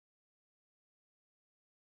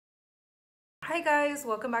Hi guys,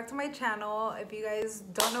 welcome back to my channel. If you guys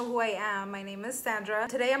don't know who I am, my name is Sandra.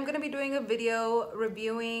 Today I'm going to be doing a video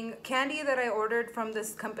reviewing candy that I ordered from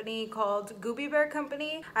this company called Gooby Bear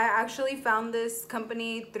company. I actually found this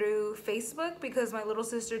company through Facebook because my little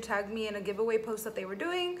sister tagged me in a giveaway post that they were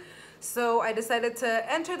doing. So I decided to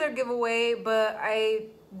enter their giveaway, but I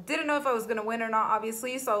didn't know if I was gonna win or not,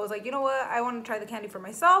 obviously. So I was like, you know what, I want to try the candy for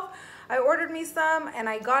myself. I ordered me some and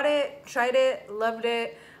I got it, tried it, loved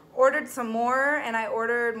it. Ordered some more, and I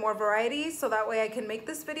ordered more varieties so that way I can make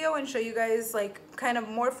this video and show you guys like kind of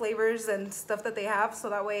more flavors and stuff that they have, so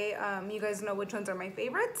that way you guys know which ones are my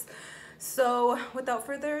favorites. So without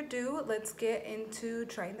further ado, let's get into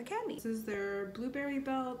trying the candy. This is their blueberry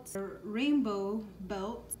belt, their rainbow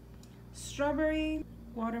belt, strawberry,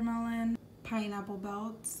 watermelon, pineapple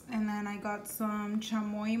belts, and then I got some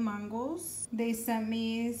chamoy mangoes. They sent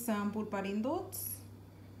me some pulparindos.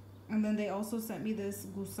 And then they also sent me this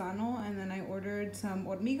gusano, and then I ordered some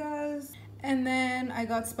hormigas. And then I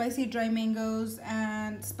got spicy dry mangoes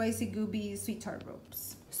and spicy gooby sweet tart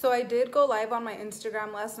ropes. So I did go live on my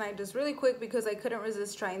Instagram last night just really quick because I couldn't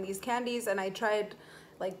resist trying these candies, and I tried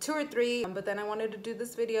like 2 or 3, but then I wanted to do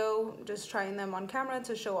this video just trying them on camera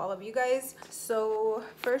to show all of you guys. So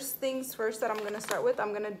first things first that I'm gonna start with,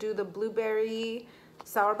 I'm gonna do the blueberry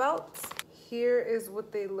sour belts. Here is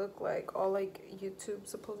what they look like, all like YouTube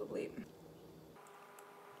supposedly.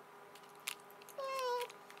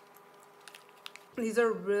 These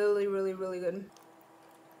are really, really, really good.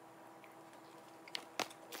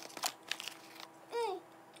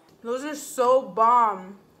 Those are so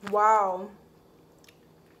bomb. Wow.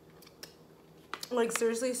 Like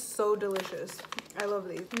seriously, so delicious. I love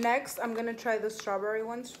these. Next, I'm gonna try the strawberry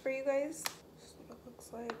ones for you guys. This is what it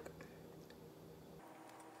looks like.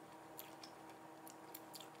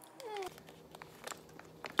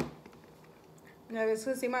 Yeah, guys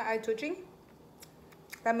can see my eye twitching.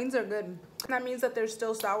 That means they're good. That means that they're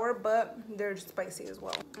still sour, but they're spicy as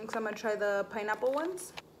well. Next, I'm gonna try the pineapple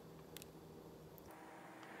ones.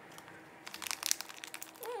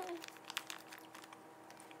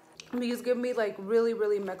 These give me like really,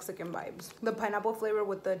 really Mexican vibes. The pineapple flavor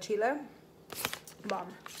with the chile, bomb.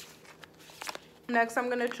 Next, I'm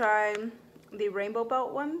gonna try the rainbow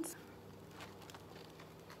belt ones.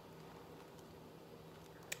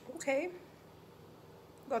 Okay.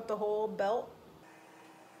 Got the whole belt.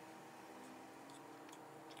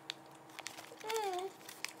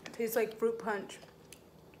 Tastes like fruit punch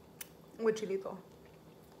with chilito.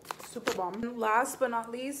 Super bomb. Last but not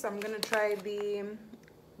least, I'm gonna try the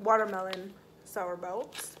watermelon sour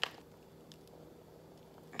belts.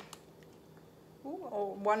 Ooh,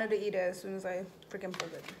 oh, wanted to eat it as soon as I freaking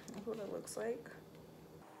pulled it. That's what it looks like.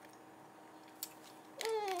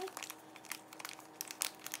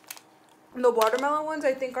 The watermelon ones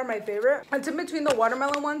I think are my favorite. It's in between the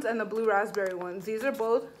watermelon ones and the blue raspberry ones. These are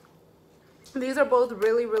both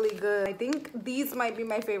really, really good. I think these might be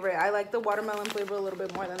my favorite. I like the watermelon flavor a little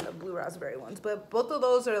bit more than the blue raspberry ones, but both of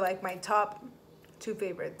those are like my top 2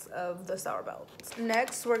 favorites of the sour belts.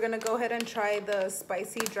 Next, we're gonna go ahead and try the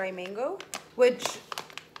spicy dry mango, which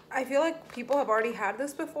I feel like people have already had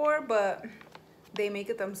this before, but they make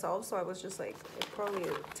it themselves, so I was just like, it probably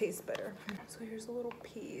tastes better. So here's a little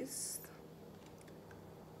piece.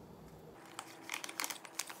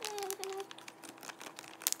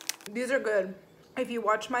 These are good. If you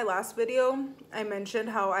watched my last video, I mentioned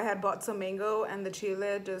how I had bought some mango and the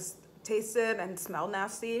chile just tasted and smelled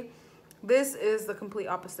nasty. This is the complete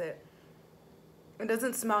opposite. It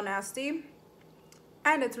doesn't smell nasty,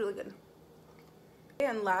 and it's really good.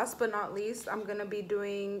 And last but not least, I'm gonna be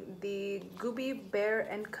doing the Gooby Bear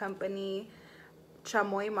and Company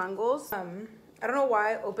chamoy mangoes. I don't know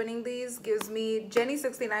why opening these gives me Jenny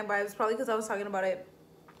 69 vibes, probably because I was talking about it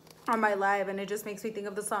on my live, and it just makes me think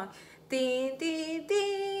of the song.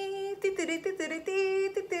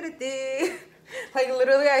 Like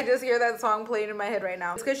literally I just hear that song playing in my head right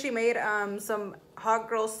now. It's because she made some hot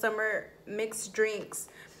girl summer mixed drinks,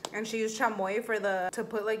 and she used chamoy for to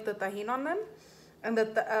put like the tajin on them, and the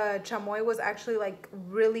chamoy was actually like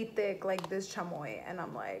really thick, like this chamoy, and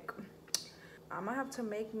I'm like, I'm gonna have to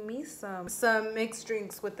make me some mixed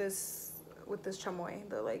drinks with this chamoy,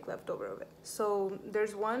 the like leftover of it. So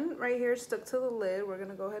there's one right here stuck to the lid. We're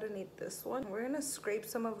gonna go ahead and eat this one. We're gonna scrape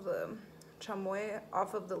some of the chamoy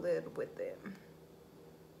off of the lid with it,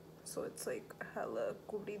 so it's like hella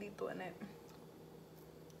cubridito in it.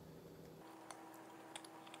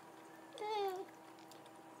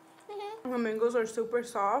 The mangoes are super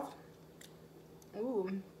soft. Ooh,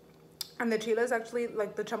 and the chile is actually,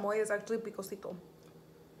 like the chamoy is actually picosito.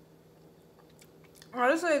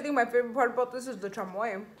 Honestly, I think my favorite part about this is the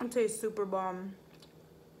chamoy. It tastes super bomb.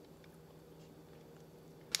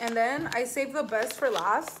 And then I saved the best for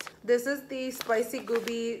last. This is the Spicy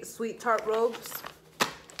Gooby Sweet Tart Ropes.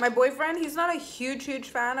 My boyfriend, he's not a huge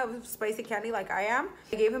fan of spicy candy like I am.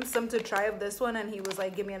 I gave him some to try of this one and he was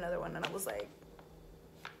like, give me another one. And I was like,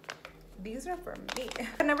 these are for me.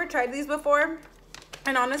 I've never tried these before.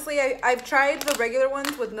 And honestly, I've tried the regular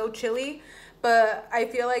ones with no chili. But I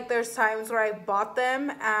feel like there's times where I bought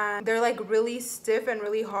them and they're like really stiff and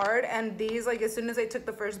really hard. And these, like as soon as I took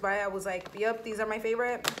the first bite, I was like, yep, these are my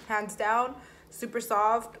favorite, hands down. Super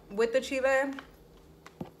soft with the chile.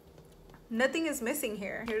 Nothing is missing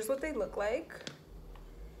here. Here's what they look like.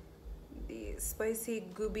 The Spicy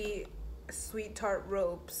Gooby Sweet Tart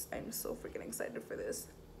Ropes. I'm so freaking excited for this.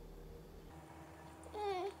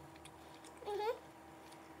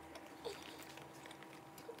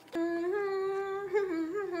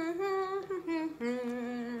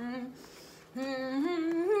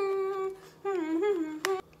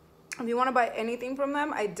 If you want to buy anything from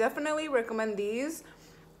them, I definitely recommend these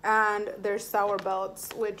and their sour belts,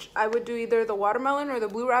 which I would do either the watermelon or the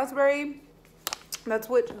blue raspberry. That's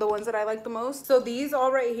what the ones that I like the most. So these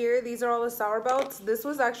all right here, these are all the sour belts. This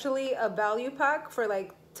was actually a value pack for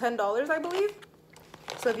like $10, I believe.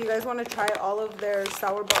 So if you guys want to try all of their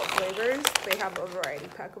sour belt flavors, they have a variety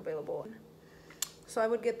pack available. So I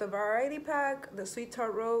would get the variety pack, the sweet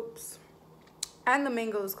tart ropes, and the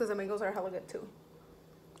mangoes, because the mangoes are hella good too.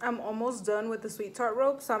 I'm almost done with the sweet tart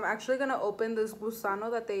ropes, so I'm actually gonna open this gusano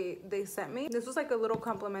that they sent me. This was like a little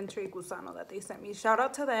complimentary gusano that they sent me. Shout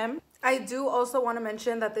out to them. I do also want to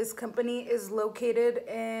mention that this company is located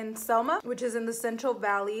in Selma, which is in the Central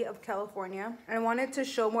Valley of California. I wanted to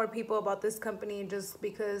show more people about this company just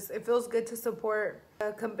because it feels good to support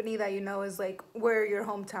a company that you know is like where your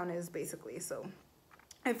hometown is basically. So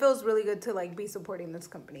it feels really good to like be supporting this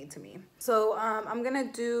company to me. So I'm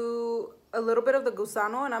gonna do a little bit of the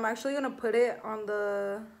gusano and I'm actually gonna put it on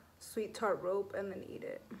the sweet tart rope and then eat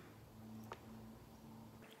it.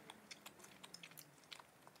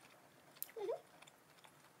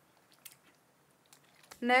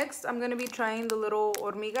 Next, I'm gonna be trying the little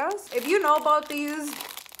hormigas. If you know about these,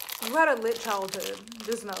 you had a lit childhood,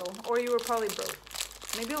 just know, or you were probably broke.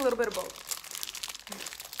 Maybe a little bit of both.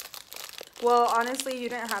 Well, honestly, you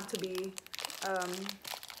didn't have to be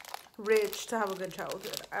rich to have a good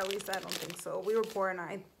childhood. At least I don't think so. We were poor and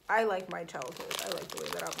I like my childhood. I like the way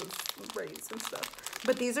that I was raised and stuff.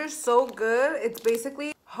 But these are so good. It's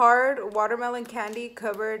basically hard watermelon candy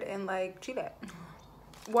covered in like chile.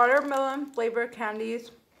 Watermelon flavored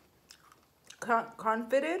candies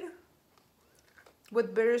confited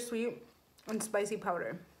with bittersweet and spicy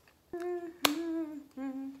powder.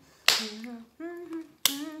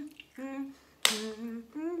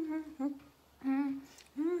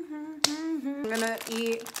 I'm gonna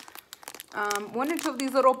eat one or two of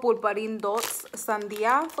these little pulparin dots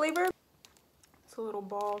sandia flavor. It's a little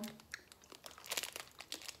ball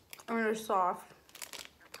and they're soft.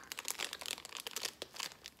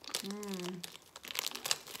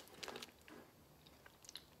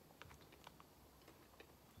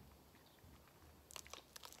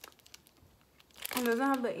 It doesn't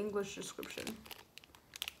have the English description,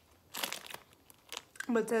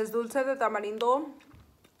 but it says dulce de tamarindo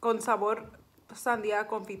con sabor sandía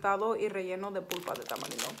confitado y relleno de pulpa de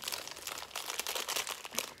tamarindo.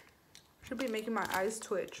 Should be making my eyes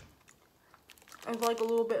twitch. It's like a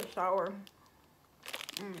little bit sour.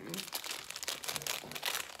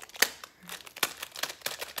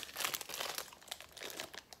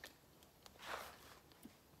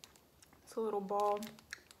 It's a little ball.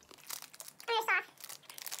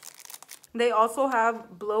 They also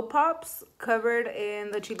have blow pops covered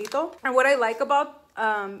in the chilito. And what I like about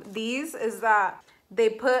these is that they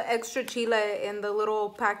put extra chile in the little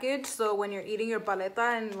package. So when you're eating your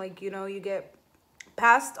paleta and like, you know, you get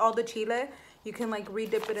past all the chile, you can like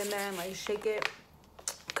re-dip it in there and like shake it,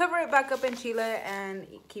 cover it back up in chile and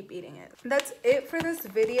keep eating it. That's it for this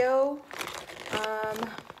video.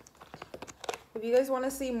 If you guys want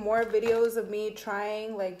to see more videos of me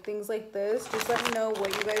trying like things like this, just let me know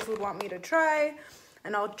what you guys would want me to try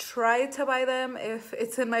and I'll try to buy them if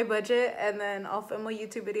it's in my budget, and then I'll film a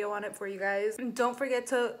YouTube video on it for you guys. And don't forget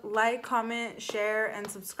to like, comment, share, and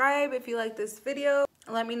subscribe if you like this video.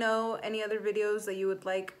 Let me know any other videos that you would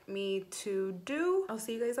like me to do. I'll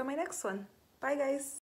see you guys on my next one. Bye guys.